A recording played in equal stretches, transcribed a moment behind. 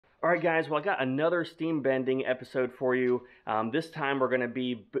Alright guys, well I got another steam bending episode for you. This time we're going to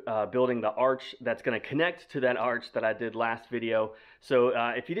be building the arch that's going to connect to that arch that I did last video. So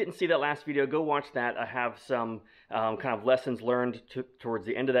if you didn't see that last video, go watch that. I have some kind of lessons learned towards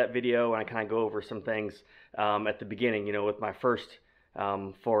the end of that video, and I kind of go over some things at the beginning, you know, with my first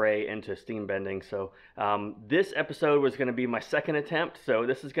foray into steam bending. So this episode was going to be my second attempt. So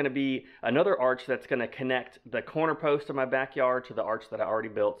this is going to be another arch that's going to connect the corner post of my backyard to the arch that I already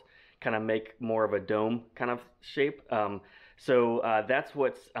built, kind of make more of a dome kind of shape. So that's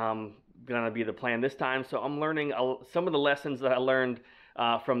what's going to be the plan this time. So I'm learning some of the lessons that I learned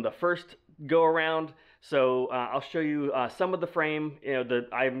from the first go around. So I'll show you some of the frame. You know,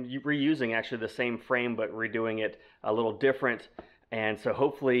 I'm reusing actually the same frame but redoing it a little different. And so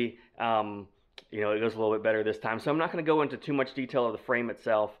hopefully, you know, it goes a little bit better this time. So I'm not going to go into too much detail of the frame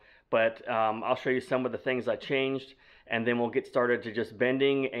itself, but I'll show you some of the things I changed, and then we'll get started to just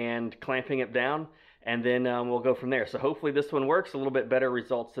bending and clamping it down, and then we'll go from there. So hopefully this one works, a little bit better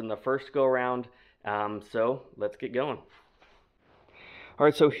results than the first go around. So let's get going. All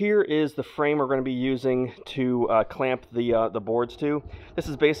right, so here is the frame we're going to be using to clamp the boards to. This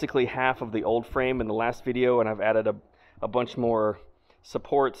is basically half of the old frame in the last video, and I've added a bunch more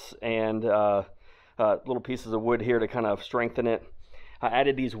supports and little pieces of wood here to kind of strengthen it. I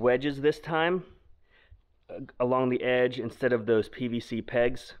added these wedges this time along the edge instead of those PVC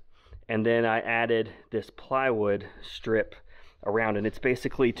pegs, and then I added this plywood strip around, and it's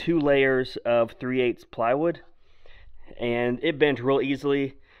basically 2 layers of 3/8 plywood, and it bent real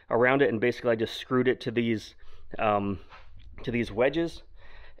easily around it, and basically I just screwed it to these wedges,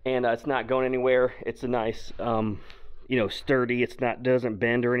 and it's not going anywhere. It's a nice you know, sturdy. It's not, doesn't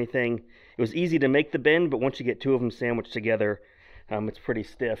bend or anything. It was easy to make the bend, but once you get 2 of them sandwiched together, it's pretty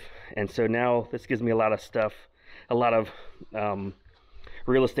stiff. And so now this gives me a lot of stuff, a lot of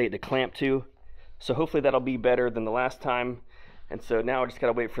real estate to clamp to. So hopefully that'll be better than the last time. And so now I just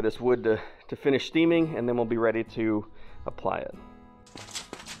gotta wait for this wood to finish steaming, and then we'll be ready to apply it.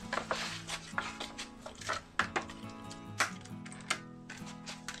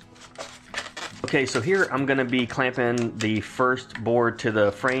 Okay, so here I'm going to be clamping the first board to the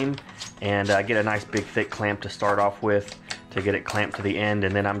frame, and get a nice big thick clamp to start off with to get it clamped to the end,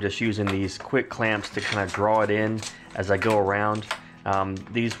 and then I'm just using these quick clamps to kind of draw it in as I go around.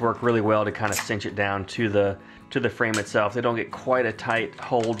 These work really well to kind of cinch it down to the frame itself. They don't get quite a tight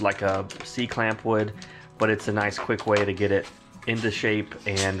hold like a C-clamp would, but it's a nice quick way to get it into shape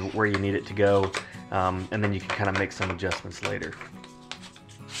and where you need it to go, and then you can kind of make some adjustments later.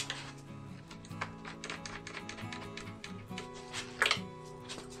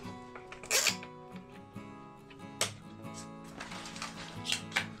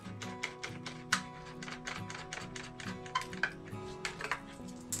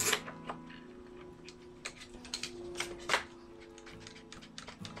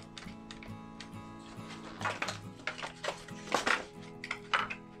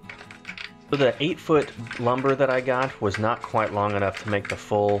 So the 8-foot lumber that I got was not quite long enough to make the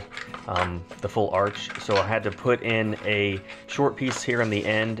full arch, so I had to put in a short piece here on the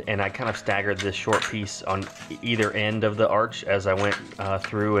end, and I kind of staggered this short piece on either end of the arch as I went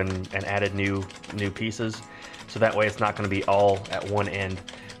through and added new pieces, so that way it's not going to be all at one end.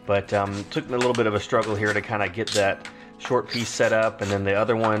 But took me a little bit of a struggle here to kind of get that short piece set up, and then the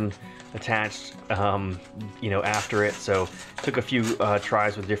other one attached you know, after it. So took a few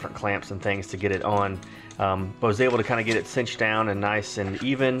tries with different clamps and things to get it on, but was able to kind of get it cinched down and nice and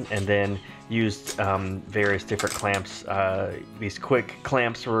even, and then used various different clamps. These quick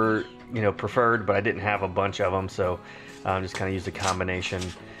clamps were, you know, preferred, but I didn't have a bunch of them, so just kind of used a combination,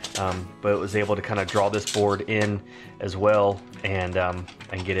 but was able to kind of draw this board in as well, and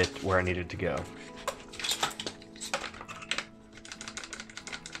get it where I needed to go.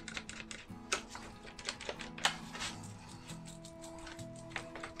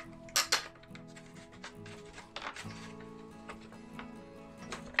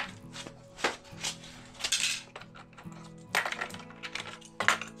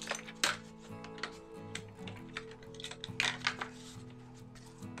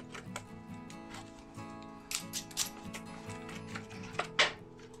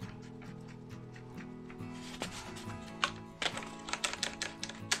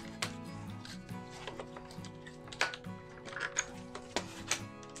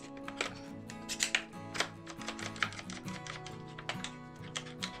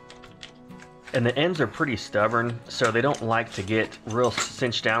 And the ends are pretty stubborn, so they don't like to get real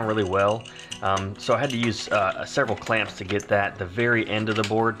cinched down really well. So I had to use several clamps to get the very end of the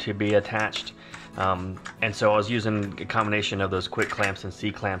board to be attached. And so I was using a combination of those quick clamps and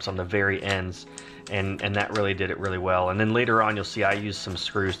C-clamps on the very ends, and that really did it really well. And then later on you'll see I used some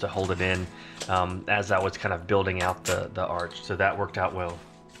screws to hold it in as I was kind of building out the arch, so that worked out well.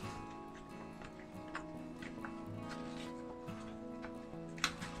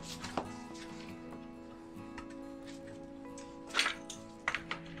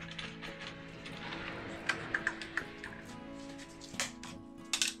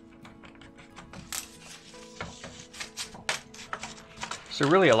 So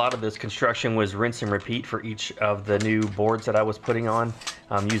really a lot of this construction was rinse and repeat for each of the new boards that I was putting on.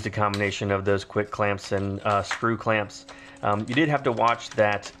 Used a combination of those quick clamps and screw clamps. You did have to watch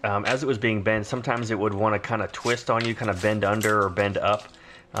that as it was being bent, sometimes it would want to kind of twist on you, kind of bend under or bend up,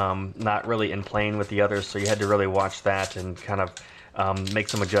 not really in plane with the others, so you had to really watch that and kind of make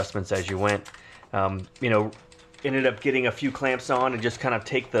some adjustments as you went. You know, ended up getting a few clamps on and just kind of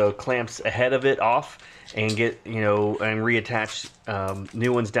take the clamps ahead of it off and get, you know, and reattach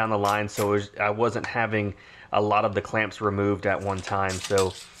new ones down the line, so I wasn't having a lot of the clamps removed at one time.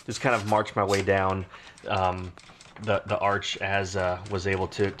 So just kind of marched my way down the arch as was able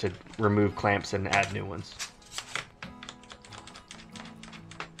to remove clamps and add new ones.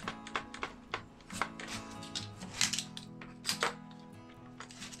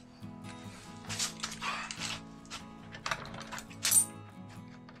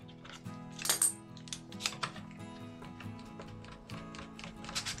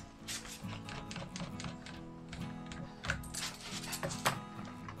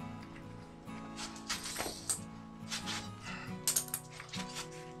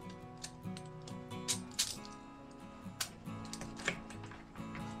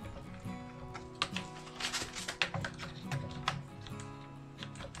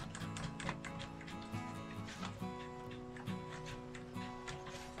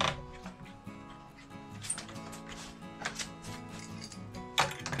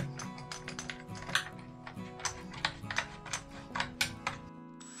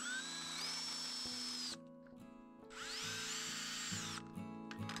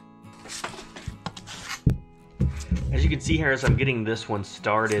 As you can see here, as I'm getting this one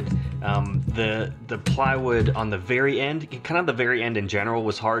started, the plywood on the very end, kind of the very end in general,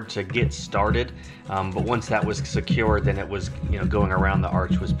 was hard to get started. But once that was secured, then it was, you know, going around the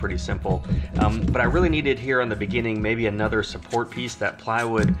arch was pretty simple. But I really needed here on the beginning maybe another support piece. That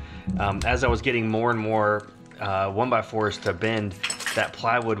plywood, as I was getting more and more 1x4s to bend, that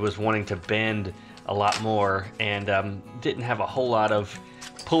plywood was wanting to bend a lot more and didn't have a whole lot of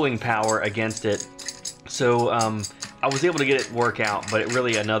pulling power against it. So I was able to get it work out, but it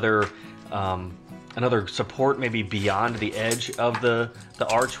really another support maybe beyond the edge of the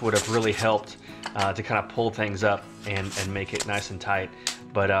arch would have really helped to kind of pull things up and make it nice and tight.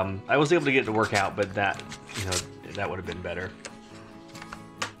 But I was able to get it to work out, but that, you know, that would have been better.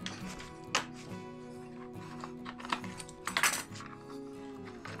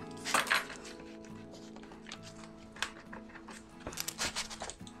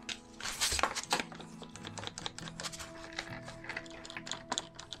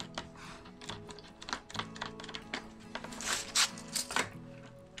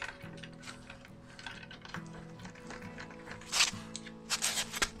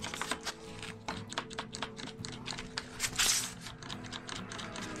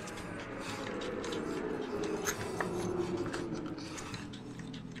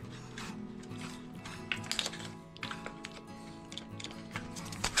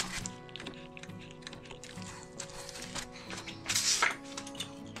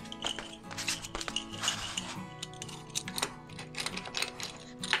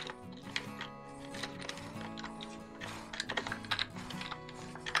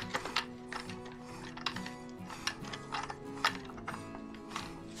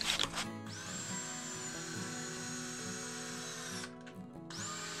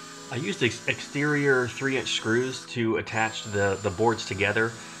 I used exterior 3-inch screws to attach the boards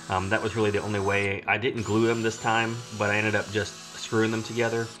together. That was really the only way. I didn't glue them this time, but I ended up just screwing them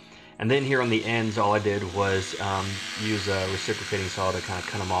together. And then here on the ends, all I did was use a reciprocating saw to kind of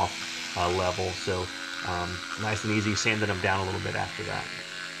cut them off level. So nice and easy, sanding them down a little bit after that.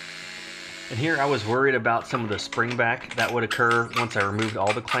 And here I was worried about some of the spring back that would occur once I removed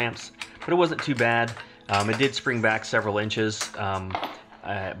all the clamps, but it wasn't too bad. It did spring back several inches.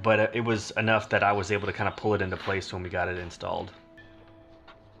 But it was enough that I was able to kind of pull it into place when we got it installed.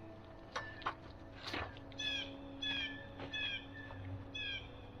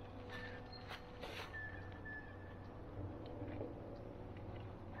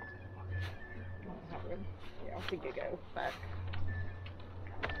 Yeah, I think it goes back.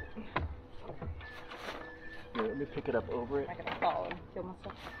 me pick it up over it. I'm gonna fall and kill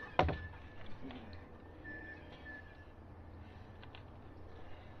myself.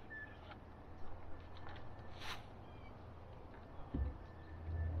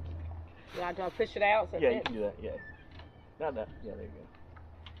 Do I push it out? So yeah, you can do that. Yeah. Not that. Yeah, there you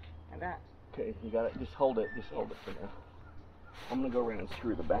go. Like that. Okay, you got it. Just hold it. Just hold it for now. I'm gonna go around and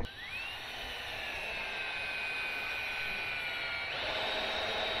screw the back.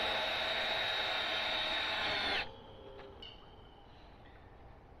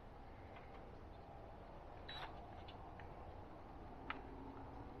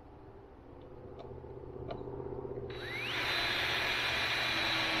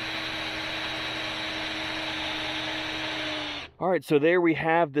 All right, so there we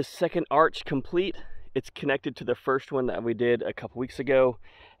have the second arch complete. It's connected to the first one that we did a couple weeks ago.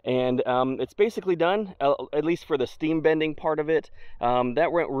 And it's basically done, at least for the steam bending part of it.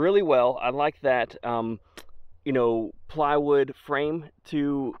 That went really well. I like that, you know, plywood frame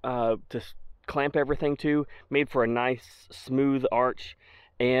to clamp everything to. Made for a nice, smooth arch.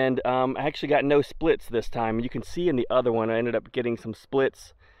 And I actually got no splits this time. You can see in the other one, I ended up getting some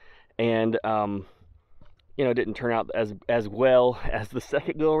splits. And you know, it didn't turn out as well as the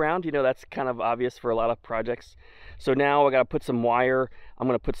second go around. You know, that's kind of obvious for a lot of projects. So now I got to put some wire. I'm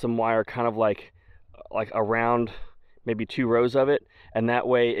going to put some wire kind of like around maybe 2 rows of it. And that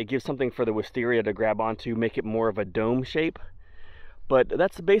way it gives something for the wisteria to grab onto, make it more of a dome shape. But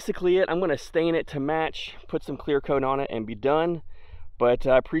that's basically it. I'm going to stain it to match, put some clear coat on it, and be done. But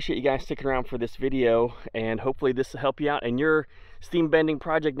I appreciate you guys sticking around for this video, and hopefully this will help you out in your steam bending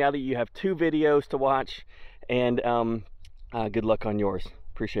project now that you have 2 videos to watch. And good luck on yours.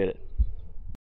 Appreciate it.